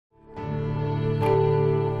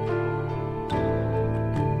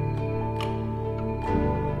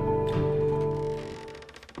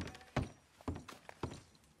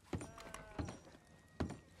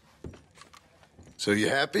So you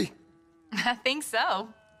happy? I think so.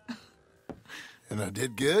 And I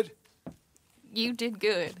did good? You did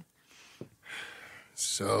good.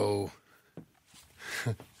 So...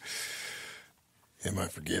 am I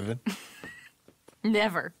forgiven?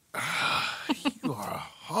 Never. You are a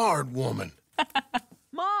hard woman.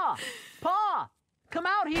 Ma! Pa! Come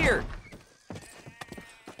out here!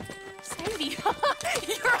 Sadie,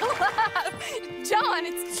 you're alive! John,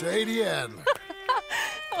 it's... Sadie Adler.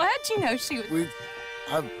 Oh, how'd you know she was...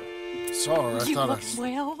 I saw her. I You thought look I...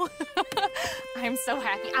 well. I'm so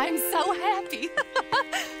happy. I'm so happy.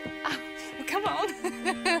 Well, come on.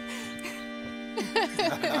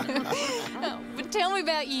 Oh, but tell me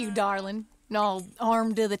about you, darling. All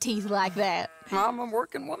armed to the teeth like that. I'm a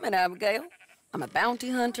working woman, Abigail. I'm a bounty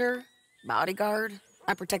hunter, bodyguard.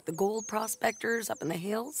 I protect the gold prospectors up in the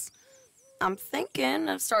hills. I'm thinking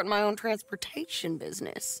of starting my own transportation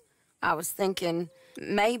business. I was thinking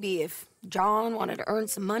maybe if John wanted to earn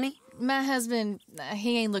some money. My husband,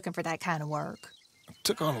 he ain't looking for that kind of work. I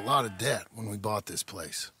took on a lot of debt when we bought this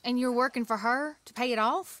place. And you're working for her to pay it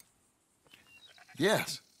off?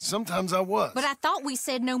 Yes, sometimes I was. But I thought we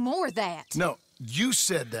said no more of that. No, you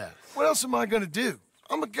said that. What else am I gonna do?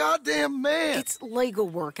 I'm a goddamn man. It's legal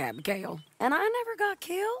work, Abigail. And I never got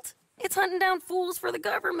killed. It's hunting down fools for the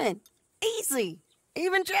government. Easy.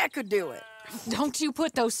 Even Jack could do it. Don't you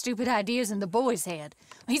put those stupid ideas in the boy's head.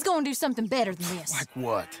 He's gonna do something better than this. Like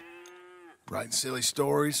what? Writing silly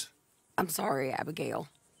stories? I'm sorry, Abigail.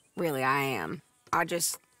 Really, I am. I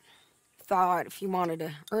just thought if you wanted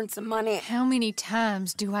to earn some money... How many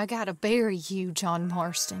times do I gotta bury you, John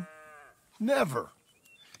Marston? Never.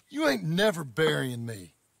 You ain't never burying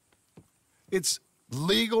me. It's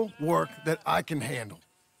legal work that I can handle.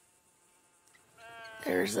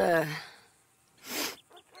 There's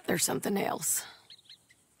something else.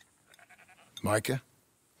 Micah?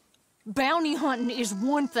 Bounty hunting is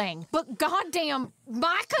one thing, but goddamn,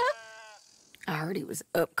 Micah? I heard he was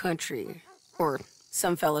up country, or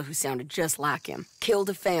some fellow who sounded just like him. Killed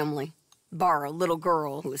a family, bar a little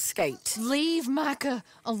girl who escaped. Leave Micah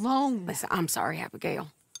alone. Listen, I'm sorry,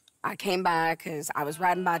 Abigail. I came by because I was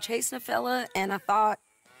riding by chasing a fella, and I thought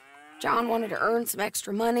John wanted to earn some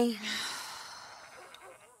extra money.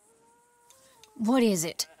 What is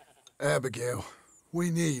it? Abigail, we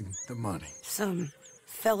need the money. Some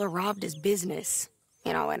fella robbed his business.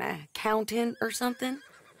 You know, an accountant or something.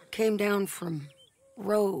 Came down from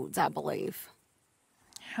Rhodes, I believe.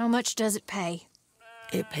 How much does it pay?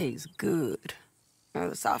 It pays good. Well,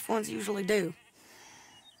 the soft ones usually do.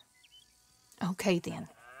 Okay, then.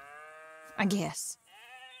 I guess.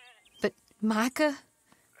 But Micah?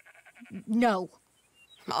 No.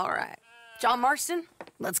 All right. John Marston,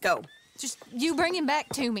 let's go. Just you bring him back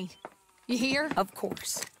to me. You hear? Of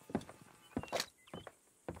course.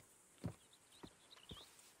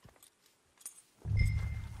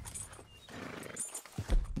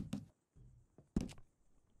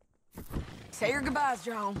 Say your goodbyes,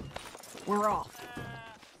 John. We're off.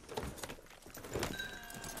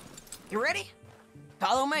 You ready?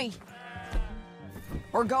 Follow me.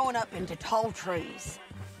 We're going up into tall trees.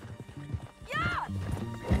 Yeah!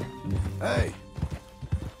 Hey,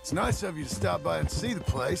 it's nice of you to stop by and see the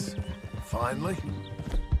place. Finally.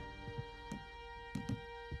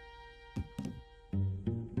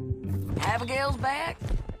 Abigail's back?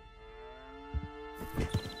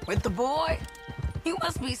 With the boy? You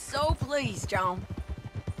must be so pleased, John.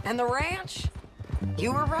 And the ranch?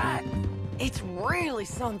 You were right. It's really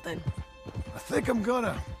something. I think I'm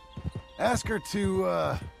gonna ask her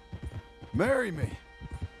to, marry me.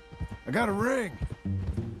 I got a ring.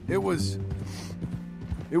 It was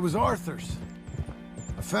Arthur's.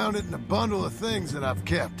 I found it in a bundle of things that I've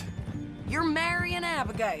kept. You're marrying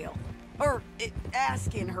Abigail. Or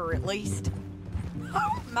asking her, at least.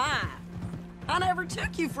 Oh, my. I never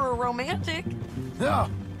took you for a romantic. No,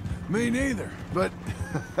 me neither. But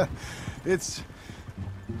it's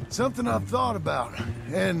something I've thought about.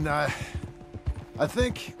 And I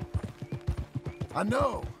think... I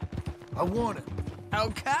know. I want it.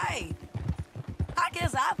 Okay. I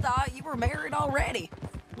guess I thought you were married already.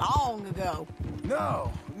 Long ago.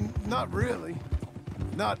 No, not really.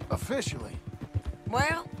 Not officially.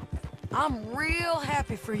 Well, I'm real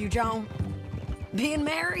happy for you, John. Being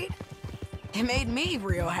married, it made me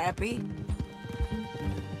real happy.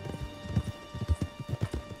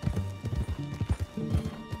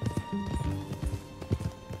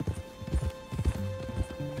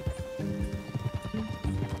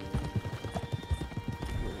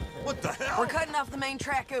 What the hell? We're cutting off the main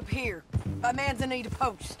track up here, by Manzanita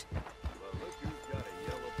Post.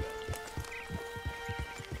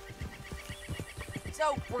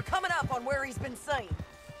 So, we're coming up on where he's been seen.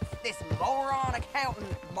 This moron accountant,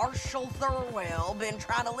 Marshall Thurwell, been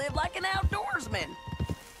trying to live like an outdoorsman.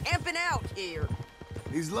 Camping out here.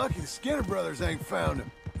 He's lucky the Skinner brothers ain't found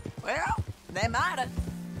him. Well, they mighta.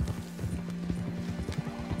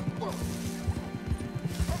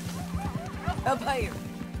 Up here.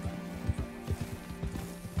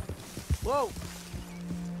 Whoa.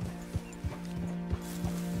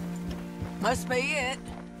 Must be it.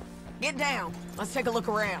 Get down. Let's take a look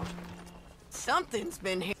around. Something's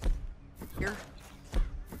been here.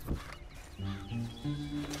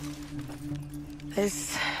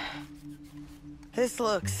 This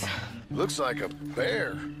looks... Looks like a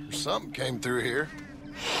bear or something came through here.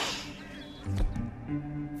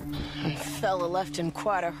 Fella left in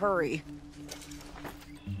quite a hurry.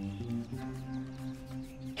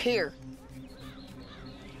 Here.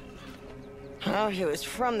 Oh, he was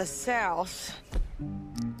from the south.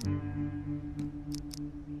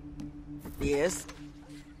 Yes.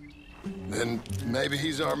 Then maybe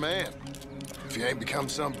he's our man. If he ain't become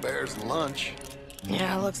some bear's lunch.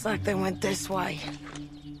 Yeah, looks like they went this way.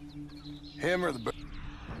 Him or the bear?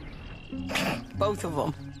 Both of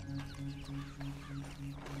them.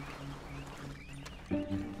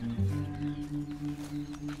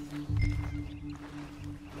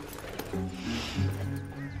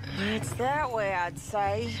 It's that way, I'd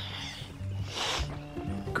say.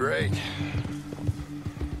 Great.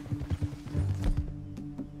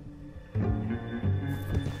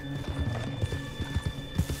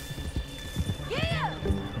 Yeah!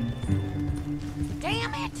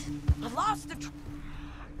 Damn it! I lost the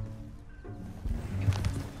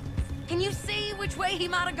Can you see which way he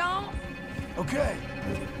might have gone? Okay.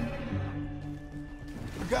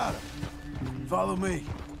 I got him. Follow me.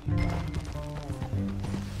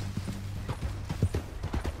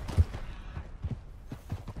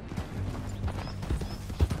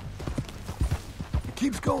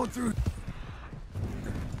 Keeps going through.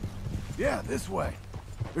 Yeah, this way.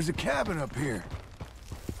 There's a cabin up here.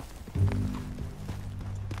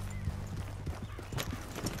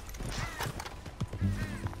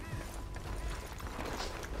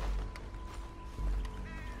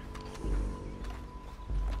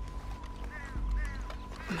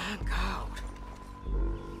 My God.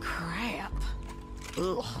 Crap.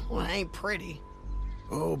 Ugh, well, it ain't pretty.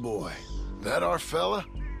 Oh boy. That our fella?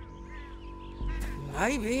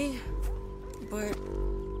 Maybe, but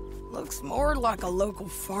looks more like a local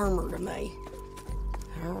farmer to me.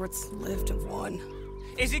 Or what's left of one.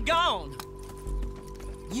 Is it gone?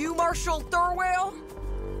 You Marshall Thurwell?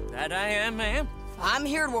 That I am, ma'am. I'm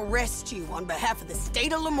here to arrest you on behalf of the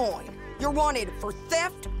state of Lemoyne. You're wanted for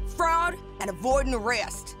theft, fraud, and avoiding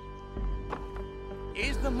arrest.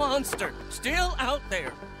 Is the monster still out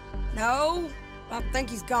there? No, I think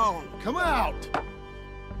he's gone. Come out!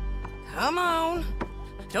 Come on.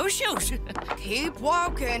 Don't shoot. Keep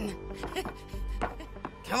walking.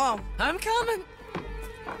 Come on. I'm coming.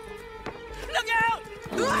 Look out!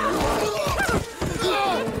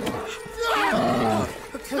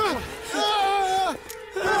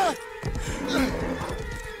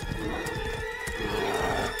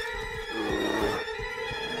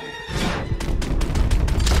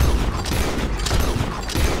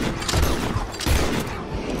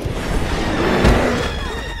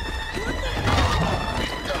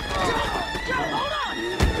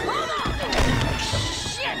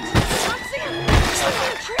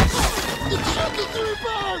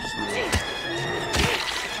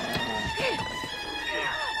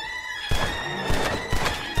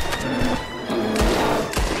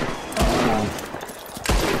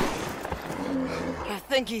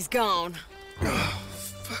 I think he's gone.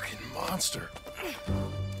 Fucking monster.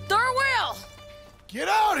 Thurwell! Get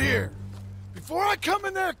out here! Before I come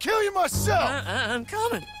in there and kill you myself! I'm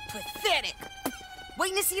coming. Pathetic.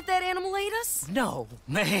 Waiting to see if that animal ate us? No,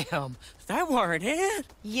 ma'am. That weren't it.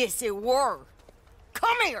 Yes, it were.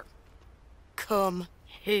 Come here. Come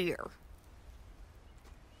here.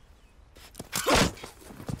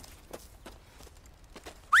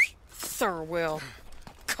 Thurwell,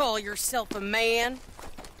 call yourself a man?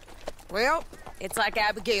 Well, it's like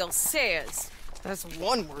Abigail says. That's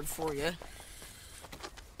one word for you.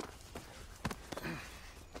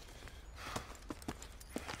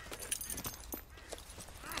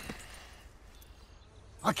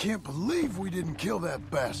 I can't believe we didn't kill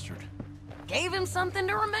that bastard. Gave him something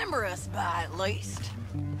to remember us by, at least.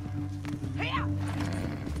 Hey,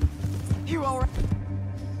 you all right?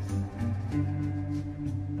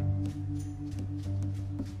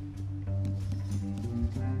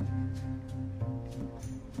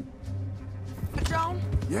 John?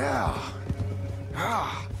 Yeah.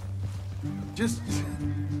 Ah. Just...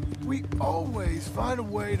 we always find a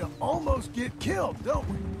way to almost get killed, don't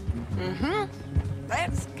we? Mm-hmm.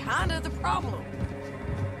 That's kind of the problem.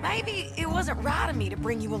 Maybe it wasn't right of me to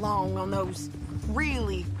bring you along on those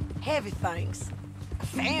really heavy things. A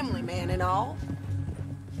family man and all.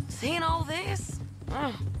 Seeing all this,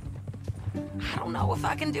 I don't know if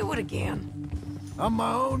I can do it again. I'm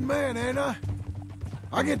my own man, ain't I?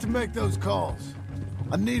 I get to make those calls.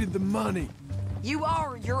 I needed the money. You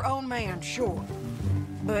are your own man, sure.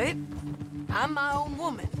 But I'm my own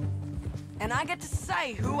woman. And I get to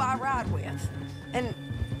say who I ride with. And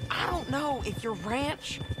I don't know if your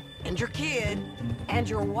ranch and your kid and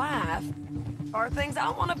your wife are things I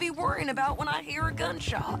want to be worrying about when I hear a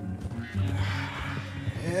gunshot.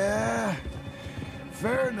 Yeah,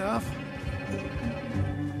 fair enough.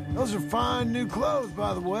 Those are fine new clothes,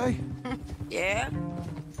 by the way. Yeah,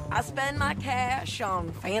 I spend my cash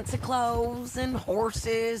on fancy clothes and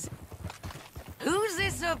horses. Who's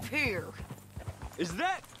this up here?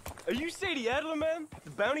 Are you Sadie Adler, man?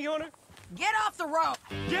 The bounty hunter? Get off the road!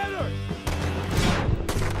 Get her!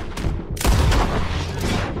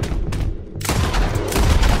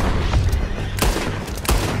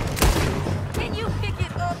 Can you pick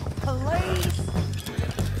it up, please?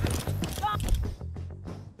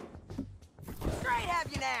 Straight have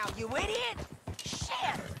you now, you idiot!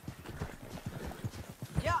 Shit!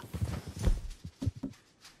 Yeah.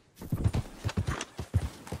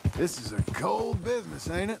 This is a cold business,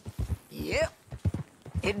 ain't it? Yep.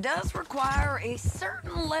 It does require a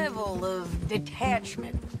certain level of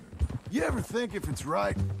detachment. You ever think if it's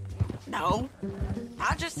right? No.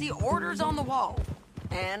 I just see orders on the wall,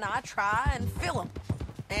 and I try and fill them.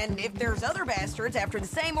 And if there's other bastards after the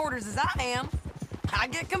same orders as I am, I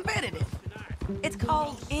get competitive. It's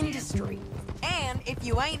called industry. And if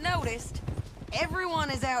you ain't noticed,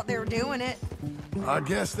 everyone is out there doing it. I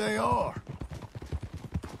guess they are.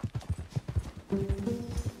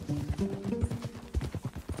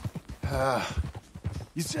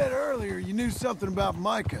 You said earlier you knew something about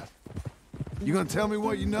Micah. You gonna tell me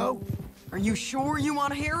what you know? Are you sure you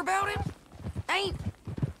want to hear about him? Ain't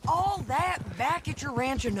all that back at your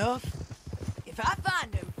ranch enough? If I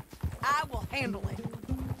find him, I will handle it.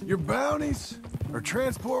 Your bounties or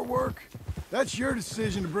transport work? That's your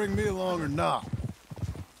decision to bring me along or not.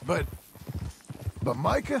 But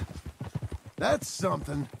Micah? That's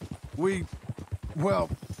something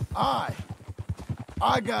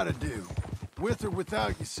I gotta do. With or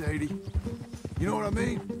without you, Sadie. You know what I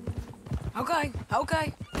mean? Okay.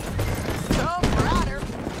 Some rider.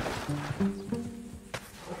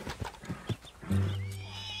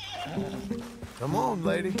 Come on,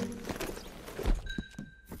 lady.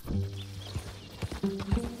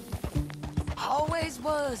 Always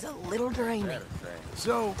was a little dreamy.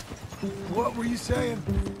 So, what were you saying?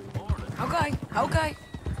 Okay.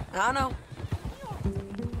 I know.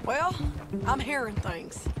 Well, I'm hearing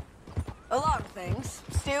things. A lot of things.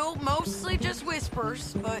 Still mostly just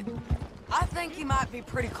whispers, but I think you might be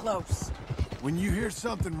pretty close. When you hear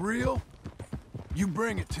something real, you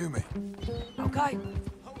bring it to me. Okay,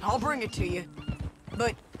 I'll bring it to you.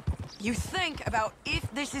 But you think about if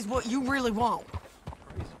this is what you really want.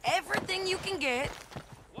 Everything you can get,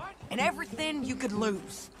 and everything you could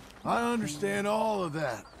lose. I understand all of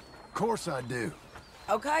that. Of course I do.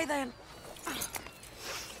 Okay, then.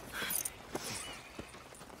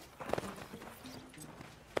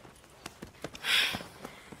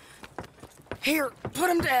 Here, put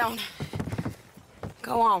him down.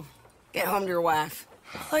 Go on. Get home to your wife.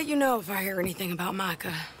 I'll let you know if I hear anything about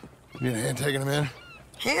Micah. You need a hand taking him in?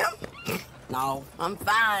 Him? No, I'm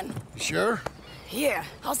fine. You sure? Yeah,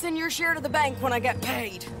 I'll send your share to the bank when I get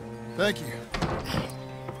paid. Thank you.